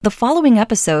The following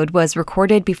episode was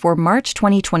recorded before March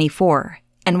 2024,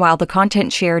 and while the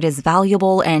content shared is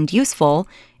valuable and useful,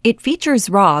 it features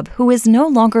Rob, who is no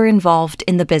longer involved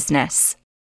in the business.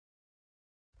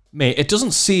 Mate, it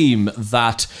doesn't seem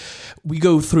that we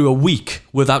go through a week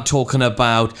without talking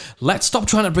about, let's stop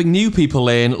trying to bring new people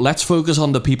in, let's focus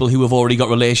on the people who have already got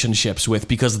relationships with,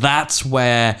 because that's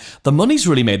where the money's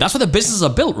really made. That's where the businesses are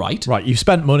built, right? Right, you've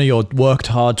spent money or worked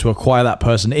hard to acquire that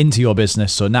person into your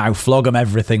business, so now flog them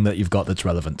everything that you've got that's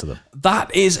relevant to them.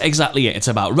 That is exactly it. It's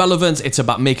about relevance, it's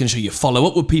about making sure you follow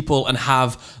up with people and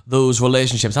have those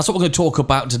relationships. That's what we're going to talk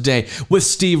about today with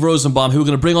Steve Rosenbaum, who we're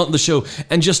going to bring onto the show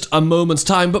in just a moment's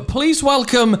time. But please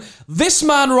welcome this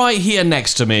man right here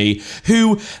next to me,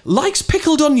 who likes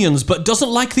pickled onions but doesn't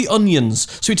like the onions.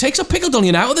 So he takes a pickled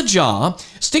onion out of the jar,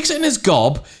 sticks it in his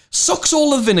gob, sucks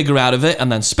all the vinegar out of it, and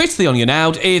then spits the onion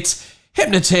out. It's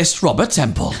hypnotist Robert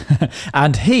Temple.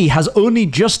 And he has only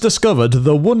just discovered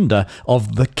the wonder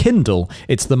of the Kindle.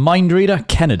 It's the mind reader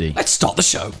Kennedy. Let's start the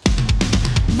show.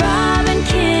 Robin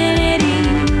Kennedy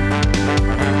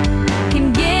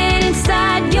can get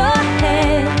inside your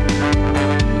head.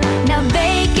 Now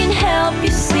they can help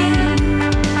you see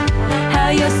how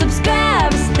your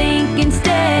subscribers think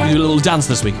instead. We'll do a little dance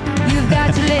this week. You've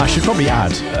got to I should probably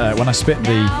add, when I spit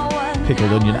the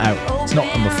pickled onion out, it's not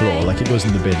on the floor, like it goes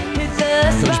in the bin.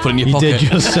 Don't just put it in your He pocket.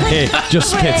 did just say, just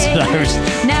spit it out.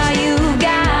 Now you've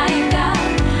got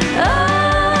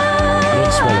I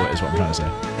don't swallow it, is what I'm trying to say.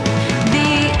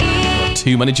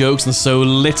 Too many jokes and so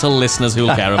little listeners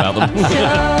who'll care about them. the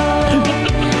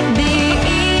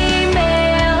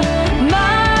email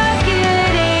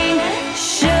marketing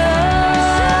show.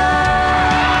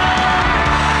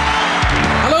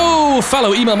 Hello,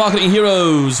 fellow email marketing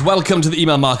heroes. Welcome to the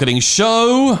Email Marketing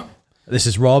Show. This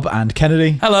is Rob and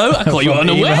Kennedy. Hello, I caught you from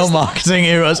unaware. Email marketing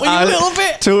heroes. Were you a little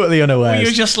bit? Totally unaware. Were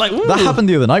you just like, ooh. That happened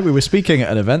the other night. We were speaking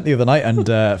at an event the other night, and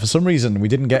for some reason we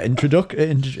didn't get introduced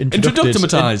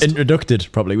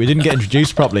properly. We didn't get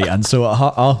introduced properly, and so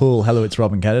our whole "Hello, it's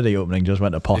Rob and Kennedy" opening just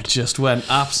went to pot. It just went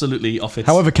absolutely off its...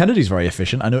 However, Kennedy's very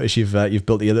efficient. I notice you've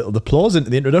built your little applause into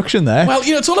the introduction there. Well,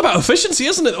 it's all about efficiency,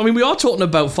 isn't it? I mean, we are talking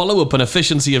about follow-up and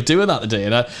efficiency of doing that today.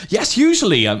 And yes,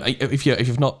 usually, if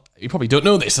you've not... You probably don't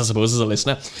know this, I suppose, as a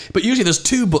listener, but usually there's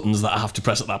two buttons that I have to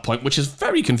press at that point, which is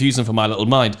very confusing for my little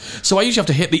mind. So I usually have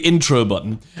to hit the intro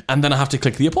button, and then I have to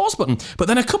click the applause button. But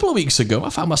then a couple of weeks ago, I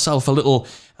found myself a little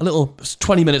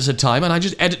 20 minutes at a time, and I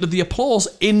just edited the applause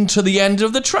into the end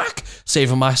of the track,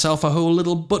 saving myself a whole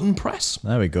little button press.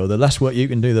 There we go. The less work you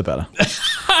can do, the better.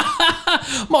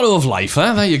 Motto of life,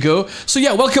 huh? There you go. So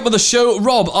yeah, welcome to the show.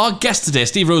 Rob, our guest today,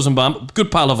 Steve Rosenbaum,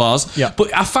 good pal of ours. Yeah.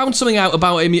 But I found something out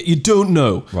about him you don't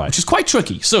know, right, which is quite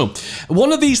tricky. So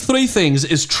one of these three things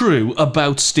is true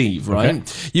about Steve, right?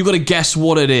 Okay. You've got to guess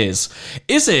what it is.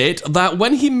 Is it that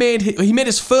when he made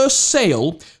his first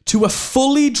sale to a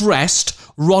fully dressed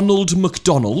Ronald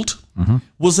McDonald? Mm-hmm.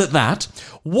 Was it that?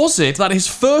 Was it that his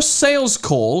first sales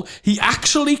call, he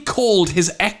actually called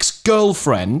his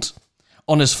ex-girlfriend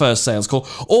on his first sales call?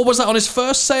 Or was that on his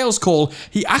first sales call,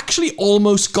 he actually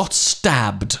almost got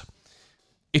stabbed?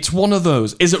 It's one of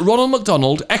those. Is it Ronald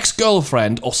McDonald,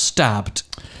 ex-girlfriend, or stabbed?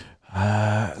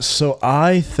 So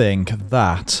I think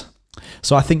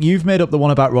you've made up the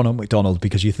one about Ronald McDonald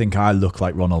because you think I look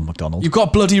like Ronald McDonald. You've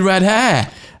got bloody red hair.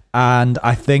 And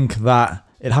I think that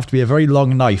it'd have to be a very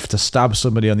long knife to stab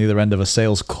somebody on the other end of a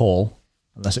sales call,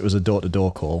 unless it was a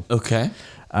door-to-door call. Okay.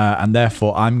 And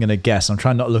therefore, I'm going to guess, I'm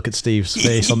trying not to look at Steve's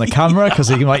face on the camera because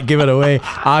he might give it away.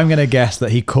 I'm going to guess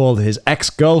that he called his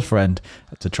ex-girlfriend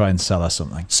to try and sell her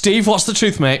something. Steve, what's the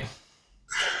truth, mate?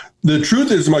 The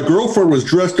truth is my girlfriend was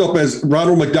dressed up as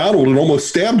Ronald McDonald and almost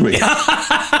stabbed me.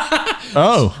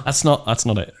 Oh. That's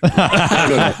not it.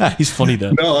 He's funny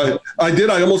though. No, I did.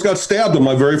 I almost got stabbed on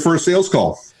my very first sales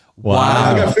call.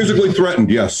 Wow. I got physically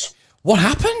threatened, yes. What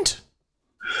happened?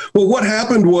 Well, what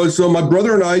happened was my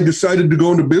brother and I decided to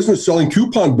go into business selling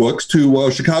coupon books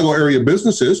to Chicago area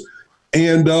businesses.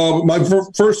 And my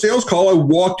first sales call, I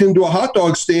walked into a hot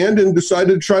dog stand and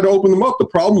decided to try to open them up. The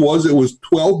problem was it was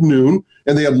 12 noon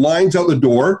and they had lines out the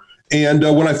door. And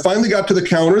when I finally got to the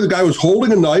counter, the guy was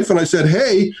holding a knife and I said,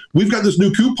 "Hey, we've got this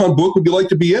new coupon book. Would you like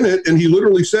to be in it?" And he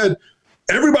literally said,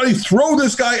 "Everybody throw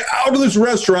this guy out of this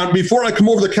restaurant before I come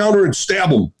over the counter and stab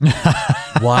him."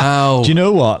 Wow. Do you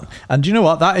know what? And do you know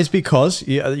what? That is because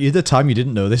at the time you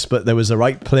didn't know this, but there was a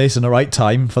right place and a right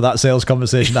time for that sales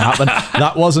conversation to happen.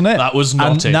 That wasn't it. That was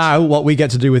not and it. Now what we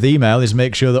get to do with email is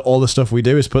make sure that all the stuff we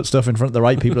do is put stuff in front of the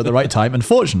right people at the right time.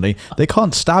 Unfortunately, they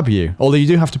can't stab you, although you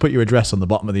do have to put your address on the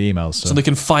bottom of the emails. So they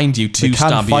can find you to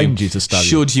stab you.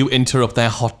 Should you interrupt their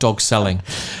hot dog selling.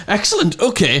 Excellent.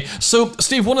 Okay. So,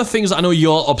 Steve, one of the things that I know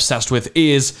you're obsessed with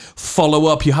is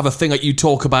follow-up. You have a thing that you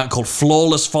talk about called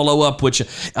flawless follow-up, which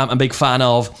I'm a big fan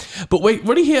of. But we're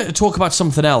really here to talk about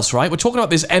something else, right? We're talking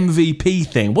about this MVP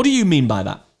thing. What do you mean by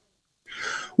that?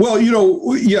 Well,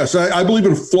 yes, I believe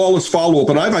in flawless follow-up,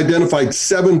 and I've identified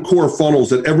 7 core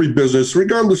funnels that every business,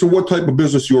 regardless of what type of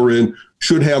business you're in,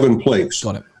 should have in place.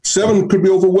 Got it. 7 could be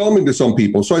overwhelming to some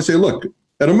people. So I say, look,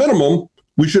 at a minimum,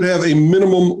 we should have a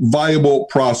minimum viable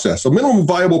process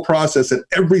that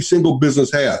every single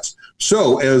business has.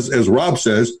 So as Rob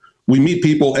says, we meet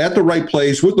people at the right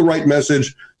place with the right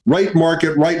message, right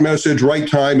market, right message, right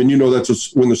time, and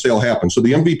that's when the sale happens. So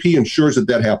the MVP ensures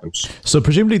that happens. So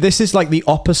presumably this is like the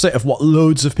opposite of what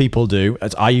loads of people do.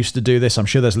 As I used to do this. I'm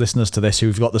sure there's listeners to this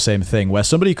who've got the same thing, where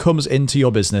somebody comes into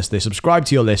your business, they subscribe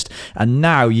to your list, and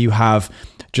now you have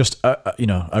just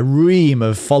a ream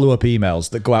of follow-up emails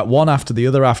that go out one after the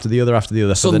other after the other after the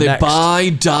other. So they buy,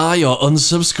 die, or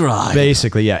unsubscribe.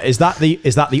 Basically, yeah. Is that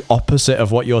the opposite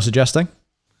of what you're suggesting?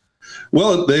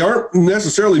 Well, they aren't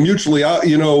necessarily mutually,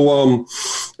 they don't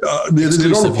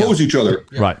oppose each other.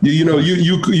 Yeah. Right.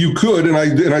 You could, and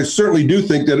I certainly do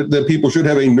think that people should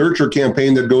have a nurture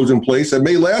campaign that goes in place that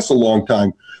may last a long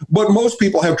time. But most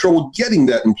people have trouble getting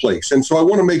that in place. And so I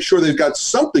want to make sure they've got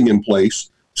something in place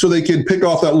so they can pick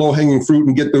off that low-hanging fruit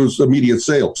and get those immediate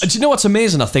sales. And do you know what's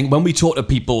amazing, I think, when we talk to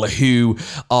people who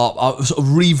are sort of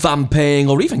revamping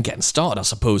or even getting started, I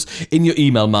suppose, in your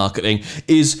email marketing,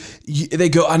 is they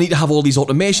go, I need to have all these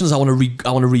automations, I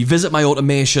want to revisit my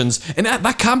automations, and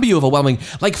that can be overwhelming.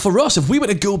 Like for us, if we were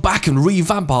to go back and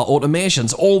revamp our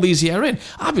automations all these years in,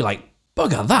 I'd be like,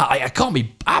 bugger that, I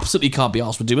absolutely can't be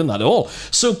asked for doing that at all.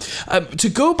 So to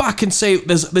go back and say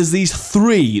there's these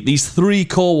three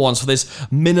core ones for this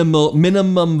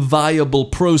minimum viable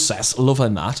process,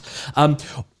 loving that.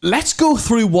 Let's go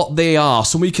through what they are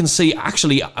so we can see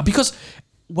actually, because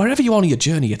wherever you are on your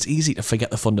journey, it's easy to forget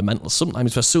the fundamentals.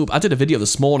 Sometimes I did a video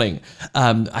this morning,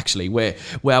 actually, where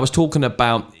I was talking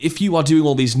about if you are doing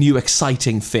all these new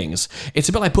exciting things, it's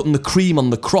a bit like putting the cream on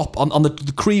the crop on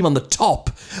the cream on the top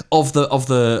of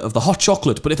the hot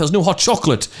chocolate. But if there's no hot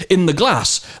chocolate in the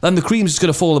glass, then the cream's just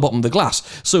going to fall at the bottom of the glass.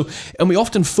 So, and we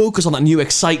often focus on that new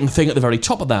exciting thing at the very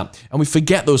top of that, and we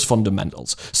forget those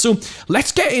fundamentals. So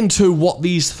let's get into what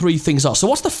these 3 things are. So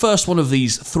what's the first one of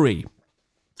these 3?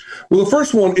 Well, the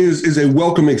first one is a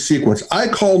welcoming sequence. I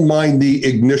call mine the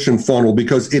ignition funnel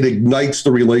because it ignites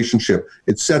the relationship.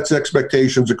 It sets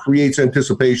expectations. It creates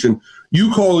anticipation.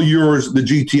 You call yours the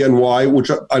GTNY,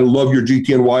 which I love your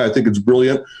GTNY. I think it's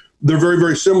brilliant. They're very,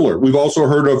 very similar. We've also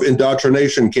heard of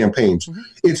indoctrination campaigns. Mm-hmm.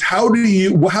 It's how do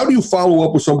you follow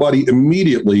up with somebody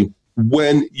immediately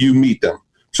when you meet them?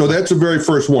 So that's the very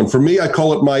first one. For me, I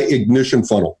call it my ignition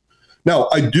funnel. Now,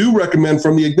 I do recommend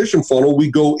from the ignition funnel,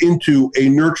 we go into a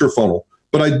nurture funnel,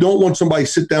 but I don't want somebody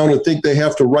to sit down and think they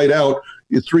have to write out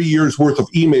 3 years worth of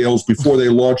emails before they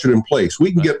launch it in place.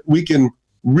 We can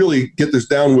really get this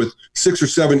down with 6 or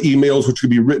 7 emails, which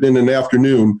could be written in an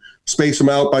afternoon, space them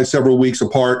out by several weeks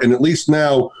apart. And at least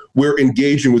now we're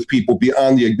engaging with people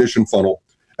beyond the ignition funnel.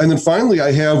 And then finally,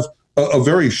 I have a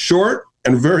very short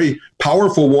and very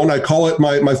powerful one. I call it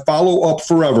my follow up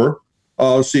forever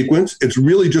sequence. It's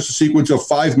really just a sequence of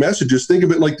 5 messages. Think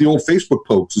of it like the old Facebook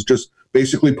posts. It's just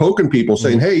basically poking people,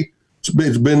 saying, hey, it's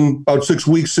been about 6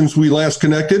 weeks since we last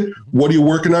connected. What are you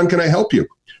working on? Can I help you?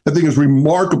 That thing is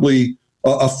remarkably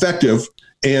effective.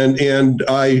 And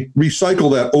I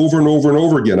recycle that over and over and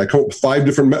over again. I come up with 5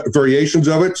 different variations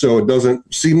of it, so it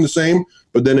doesn't seem the same,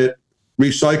 but then it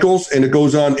recycles and it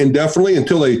goes on indefinitely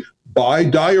until they buy,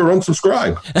 die, or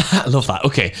unsubscribe. I love that.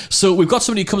 Okay, so we've got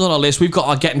somebody who comes on our list. We've got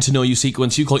our getting to know you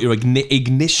sequence. You call it your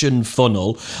ignition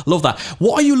funnel. Love that.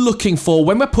 What are you looking for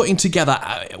when we're putting together?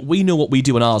 We know what we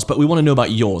do in ours, but we want to know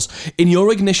about yours. In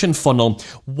your ignition funnel,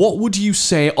 what would you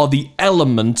say are the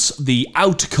elements, the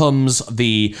outcomes,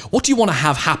 what do you want to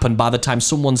have happen by the time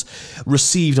someone's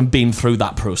received and been through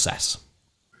that process?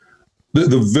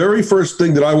 The very first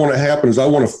thing that I want to happen is I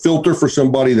want to filter for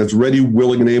somebody that's ready,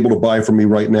 willing, and able to buy from me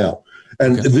right now.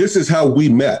 And this is how we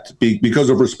met because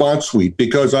of Response Suite,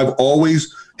 because I've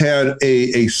always had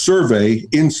a survey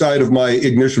inside of my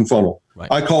ignition funnel. Right.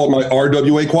 I call it my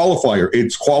RWA qualifier.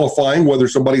 It's qualifying whether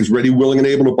somebody's ready, willing, and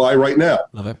able to buy right now.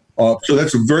 Love it. So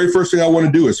that's the very first thing I want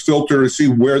to do is filter to see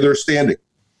where they're standing.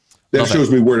 That shows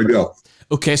me where to go.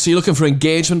 Okay, so you're looking for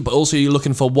engagement, but also you're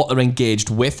looking for what they're engaged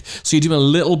with. So you're doing a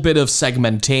little bit of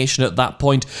segmentation at that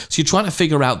point. So you're trying to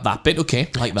figure out that bit. Okay,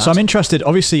 like that. So I'm interested,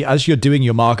 obviously, as you're doing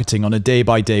your marketing on a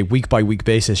day-by-day, week-by-week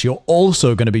basis, you're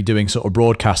also going to be doing sort of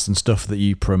broadcasts and stuff that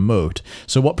you promote.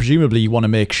 So what presumably you want to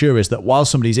make sure is that while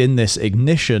somebody's in this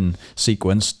ignition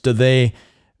sequence, do they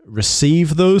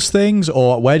receive those things,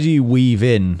 or where do you weave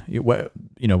in?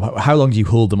 How long do you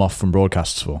hold them off from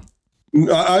broadcasts for?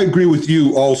 I agree with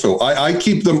you also. I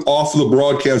keep them off the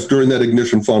broadcast during that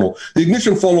ignition funnel. The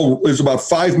ignition funnel is about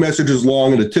 5 messages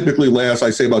long, and it typically lasts, I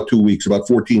say, about 2 weeks, about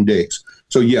 14 days.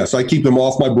 So yes, I keep them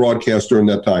off my broadcast during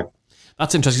that time.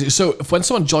 That's interesting. So when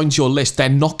someone joins your list, they're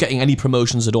not getting any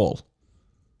promotions at all?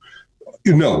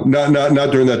 No,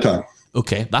 not during that time.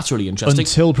 Okay, that's really interesting.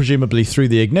 Until presumably through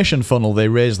the ignition funnel, they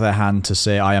raise their hand to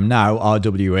say, I am now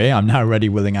RWA, I'm now ready,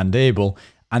 willing, and able.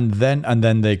 And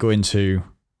then they go into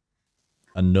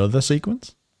another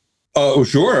sequence?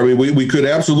 Sure. I mean, we could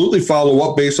absolutely follow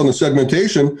up based on the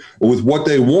segmentation with what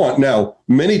they want. Now,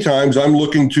 many times I'm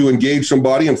looking to engage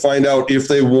somebody and find out if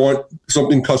they want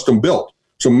something custom built.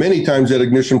 So many times that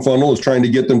ignition funnel is trying to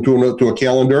get them to a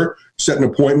calendar, set an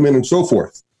appointment, and so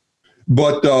forth.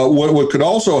 But what could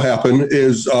also happen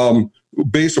is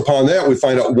based upon that, we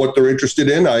find out what they're interested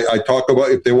in. I talk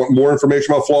about if they want more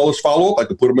information about flawless follow-up, I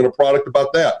could put them in a product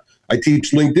about that. I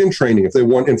teach LinkedIn training. If they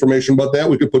want information about that,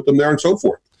 we could put them there and so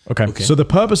forth. Okay. So the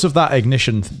purpose of that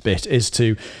ignition bit is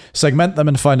to segment them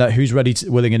and find out who's ready,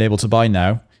 willing, and able to buy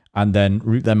now, and then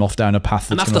route them off down a path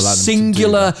that's going to allow them to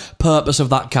do that. And that's the singular purpose of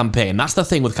that campaign. That's the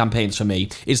thing with campaigns for me,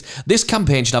 is this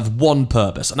campaign should have one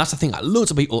purpose. And that's the thing that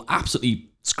loads of people absolutely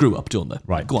screw up, don't they?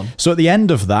 Right. Go on. So at the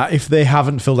end of that, if they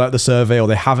haven't filled out the survey, or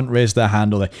they haven't raised their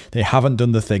hand, or they haven't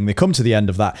done the thing, they come to the end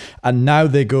of that, and now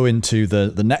they go into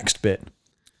the next bit,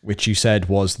 which you said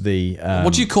was the...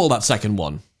 what do you call that second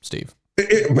one, Steve?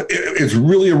 It's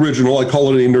really original. I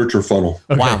call it a nurture funnel.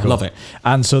 Okay, wow, cool. Love it.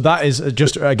 And so that is,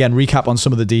 just again, recap on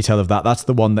some of the detail of that. That's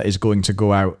the one that is going to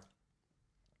go out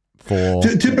for...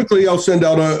 Typically, I'll send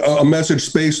out a message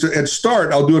space. At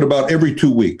start, I'll do it about every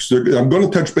 2 weeks. I'm going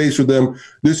to touch base with them.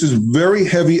 This is very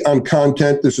heavy on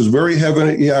content. This is very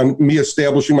heavy on me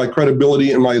establishing my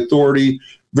credibility and my authority.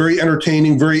 Very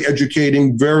entertaining, very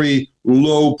educating, very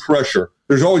low pressure.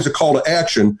 There's always a call to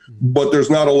action, but there's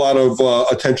not a lot of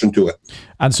attention to it.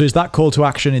 And so is that call to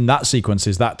action in that sequence,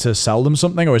 is that to sell them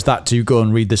something, or is that to go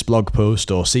and read this blog post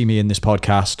or see me in this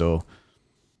podcast? Or?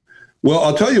 Well,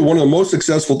 I'll tell you, one of the most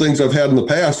successful things I've had in the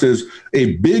past is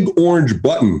a big orange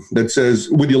button that says,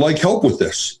 would you like help with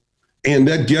this? And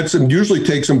that gets them, usually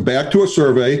takes them back to a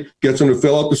survey, gets them to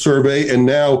fill out the survey, and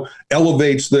now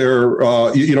elevates their,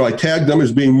 I tag them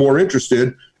as being more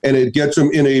interested, and it gets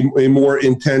them in a more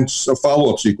intense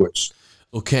follow-up sequence.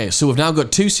 Okay, so we've now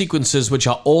got two sequences which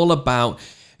are all about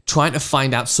trying to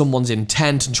find out someone's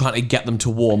intent and trying to get them to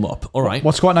warm up. All right.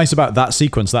 What's quite nice about that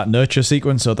sequence, that nurture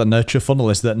sequence or the nurture funnel,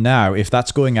 is that now if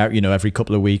that's going out, every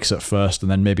couple of weeks at first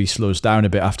and then maybe slows down a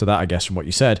bit after that, I guess, from what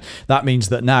you said, that means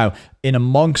that now in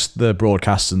amongst the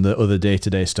broadcasts and the other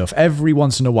day-to-day stuff, every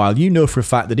once in a while, for a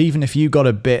fact that even if you got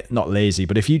a bit, not lazy,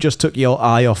 but if you just took your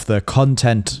eye off the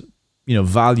content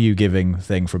value giving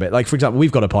thing for a bit. Like, for example,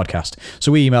 we've got a podcast.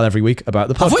 So we email every week about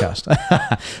the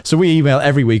podcast. So we email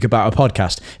every week about a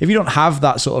podcast. If you don't have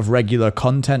that sort of regular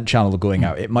content channel going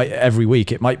out, every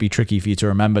week, it might be tricky for you to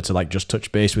remember to just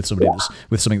touch base with somebody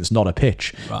with something that's not a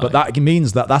pitch. Right. But that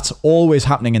means that that's always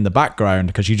happening in the background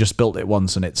because you just built it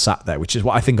once and it sat there, which is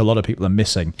what I think a lot of people are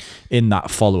missing in that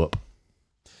follow-up.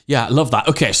 Yeah, I love that.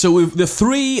 Okay, so let's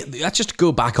just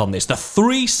go back on this. The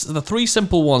three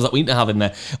simple ones that we need to have in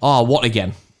there are what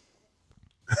again?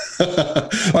 All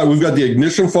right, we've got the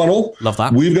ignition funnel. Love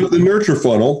that. We've got the nurture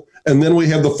funnel, and then we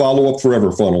have the follow-up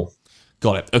forever funnel.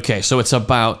 Got it. Okay, so it's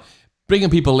about bringing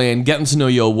people in, getting to know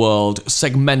your world,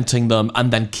 segmenting them,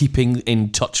 and then keeping in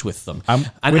touch with them.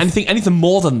 And anything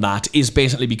more than that is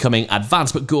basically becoming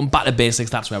advanced, but going back to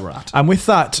basics, that's where we're at. And with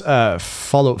that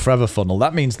follow-up forever funnel,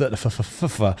 that means that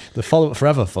the follow-up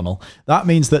forever funnel, that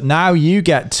means that now you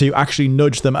get to actually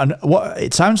nudge them. And what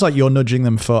it sounds like you're nudging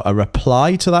them for a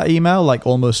reply to that email, like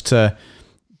almost to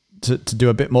do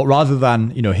a bit more, rather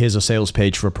than, here's a sales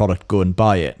page for a product, go and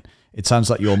buy it. It sounds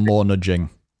like you're more nudging.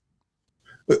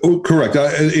 Correct.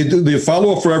 The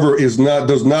follow-up forever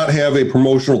does not have a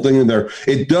promotional thing in there.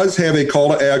 It does have a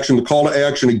call to action. The call to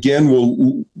action, again,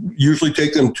 will usually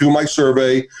take them to my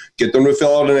survey, get them to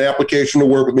fill out an application to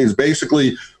work with me. It's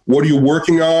basically, what are you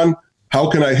working on? How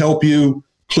can I help you?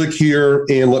 Click here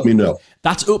and let me know.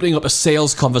 That's opening up a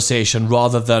sales conversation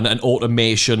rather than an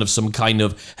automation of some kind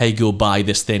of, hey, go buy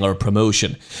this thing or a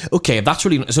promotion. Okay, that's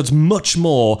really, so it's much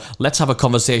more, let's have a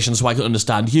conversation so I can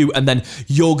understand you, and then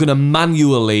you're going to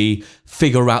manually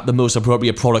figure out the most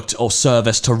appropriate product or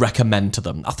service to recommend to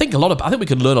them. I think we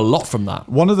could learn a lot from that.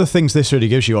 One of the things this really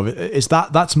gives you of it is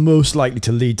that's most likely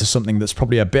to lead to something that's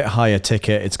probably a bit higher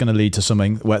ticket. It's going to lead to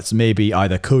something where it's maybe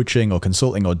either coaching or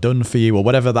consulting or done for you or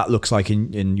whatever that looks like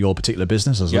in your particular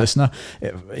business as a listener.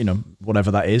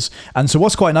 whatever that is. And so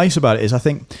what's quite nice about it is I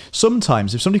think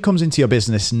sometimes if somebody comes into your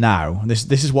business now, and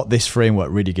this is what this framework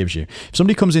really gives you. If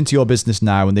somebody comes into your business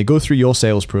now and they go through your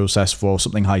sales process for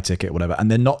something high ticket, whatever, and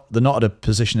they're not at a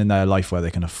position in their life where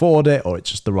they can afford it, or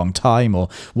it's just the wrong time or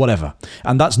whatever,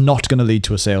 and that's not going to lead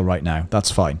to a sale right now,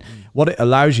 that's fine. What it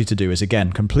allows you to do is,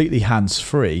 again, completely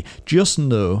hands-free. Just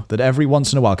know that every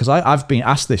once in a while, because I've been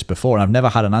asked this before and I've never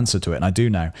had an answer to it, and I do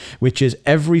now, which is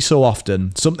every so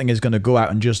often something is going to go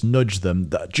out and just nudge them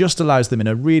that just allows them in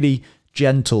a really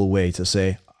gentle way to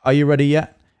say, are you ready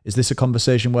yet? Is this a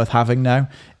conversation worth having now?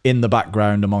 In the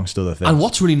background, amongst other things. And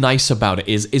what's really nice about it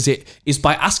is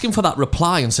by asking for that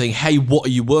reply and saying, hey, what are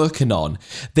you working on?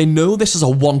 They know this is a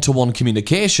one-to-one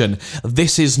communication.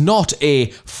 This is not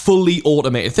a fully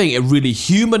automated thing. It really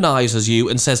humanizes you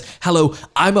and says, hello,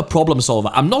 I'm a problem solver.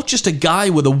 I'm not just a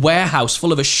guy with a warehouse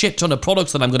full of a shit ton of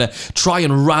products that I'm going to try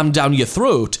and ram down your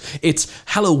throat. It's,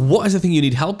 hello, what is the thing you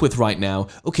need help with right now?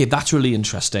 Okay, that's really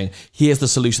interesting. Here's the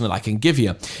solution that I can give you.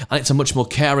 And it's a much more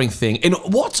caring thing in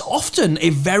what's often a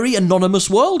very anonymous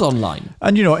world online.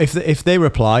 And if they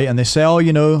reply and they say,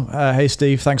 hey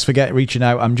Steve, thanks for reaching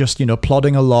out, I'm just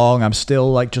plodding along, I'm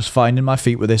still just finding my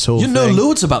feet with this whole thing. You know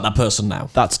loads about that person now.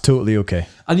 That's totally okay.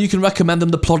 And you can recommend them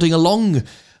the Plodding Along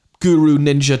Guru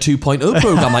Ninja 2.0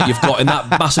 program that you've got in that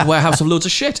massive warehouse of loads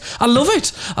of shit. I love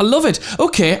it.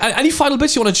 Okay, any final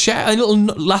bits you want to share? Any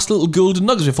last little golden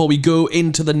nuggets before we go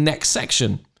into the next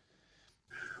section?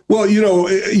 Well,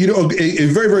 a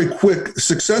very, very quick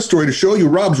success story to show you.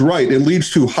 Rob's right. It leads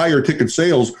to higher ticket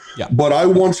sales. Yeah. But I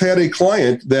once had a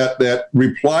client that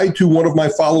replied to one of my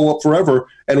follow-up forever,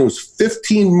 and it was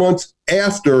 15 months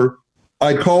after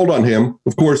I called on him.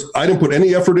 Of course, I didn't put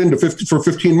any effort into for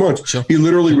 15 months. Sure. He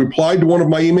literally replied to one of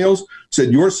my emails,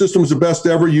 said, your system's the best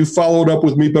ever. You followed up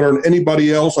with me better than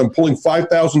anybody else. I'm pulling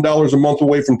 $5,000 a month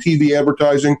away from TV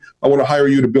advertising. I want to hire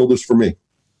you to build this for me.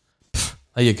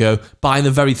 There you go. Buying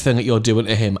the very thing that you're doing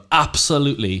to him.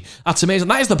 Absolutely. That's amazing.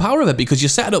 That is the power of it, because you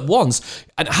set it up once.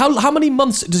 And how many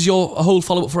months does your whole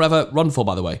follow-up forever run for,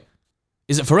 by the way?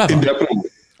 Is it forever? Indefinitely.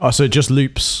 Oh, so it just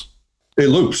loops. It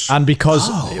loops. And because,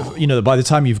 by the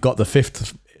time you've got the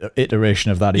fifth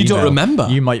iteration of that email, you don't remember.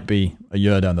 You might be a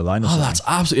year down the line or something. That's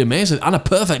absolutely amazing. And a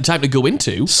perfect time to go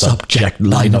into Subject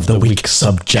Line of the Week.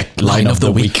 Subject Line of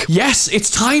the Week. Yes, it's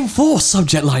time for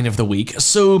Subject Line of the Week.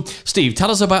 So, Steve,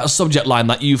 tell us about a subject line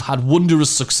that you've had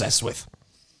wondrous success with.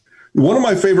 One of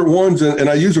my favorite ones, and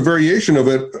I use a variation of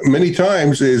it many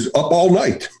times, is up all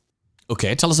night.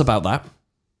 Okay, tell us about that.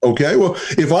 Okay, well,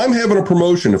 if I'm having a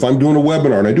promotion, if I'm doing a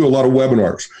webinar, and I do a lot of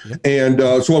webinars, and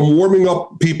so I'm warming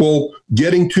up people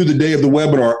getting to the day of the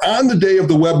webinar. On the day of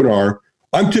the webinar,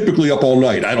 I'm typically up all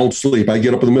night. I don't sleep. I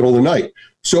get up in the middle of the night.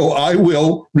 So I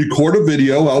will record a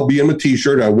video. I'll be in a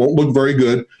t-shirt. I won't look very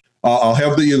good. I'll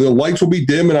have the lights will be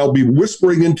dim, and I'll be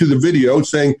whispering into the video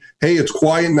saying, hey, it's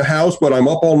quiet in the house, but I'm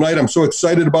up all night. I'm so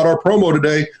excited about our promo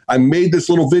today. I made this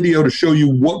little video to show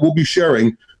you what we'll be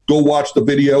sharing. Go watch the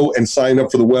video and sign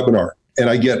up for the webinar. And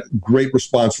I get great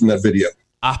response from that video.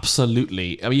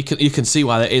 Absolutely. I mean, you can see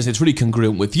why that is. It's really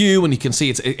congruent with you, and you can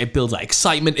see it builds that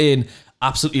excitement in.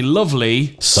 Absolutely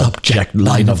lovely. Subject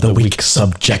Line of the Week.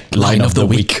 Subject Line of the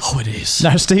Week. Oh, it is.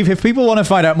 Now, Steve, if people want to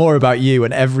find out more about you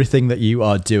and everything that you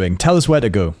are doing, tell us where to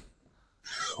go.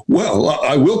 Well,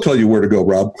 I will tell you where to go,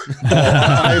 Rob.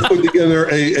 I have put together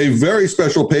a very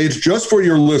special page just for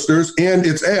your listeners, and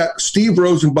it's at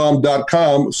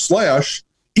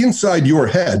steverosenbaum.com/inside your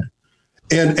head.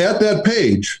 And at that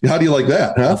page, how do you like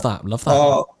that? Huh? Love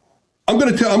that. I'm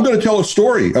going to tell a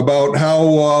story about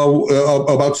how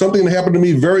about something that happened to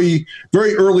me very,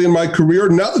 very early in my career.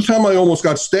 Not the time I almost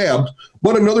got stabbed,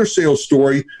 but another sales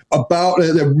story about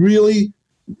that really.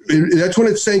 That's when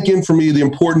it sank in for me, the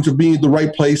importance of being at the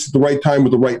right place at the right time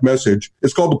with the right message.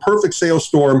 It's called The Perfect Sales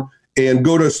Storm, and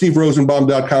go to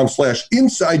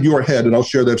steverosenbaum.com/inside your head, and I'll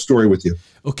share that story with you.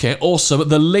 Okay, awesome.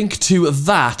 The link to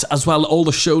that, as well, all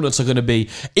the show notes are going to be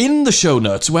in the show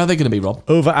notes. Where are they going to be, Rob?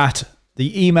 Over at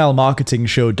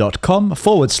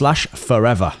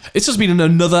theemailmarketingshow.com/forever. This has been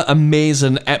another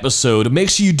amazing episode. Make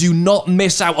sure you do not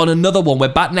miss out on another one. We're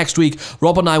back next week.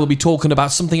 Rob and I will be talking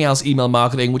about something else, email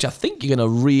marketing, which I think you're going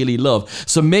to really love.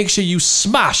 So make sure you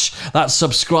smash that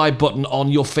subscribe button on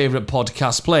your favorite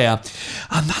podcast player.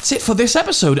 And that's it for this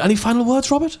episode. Any final words,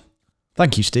 Robert?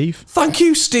 Thank you, Steve. Thank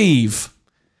you, Steve.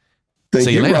 Thank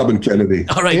See you you, later. Robin Kennedy.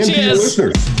 All right, and cheers. to your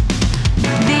listeners.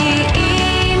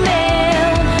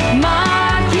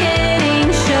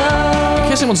 In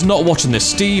case anyone's not watching this,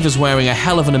 Steve is wearing a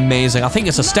hell of an amazing, I think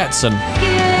it's a Stetson. Is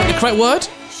that the correct word?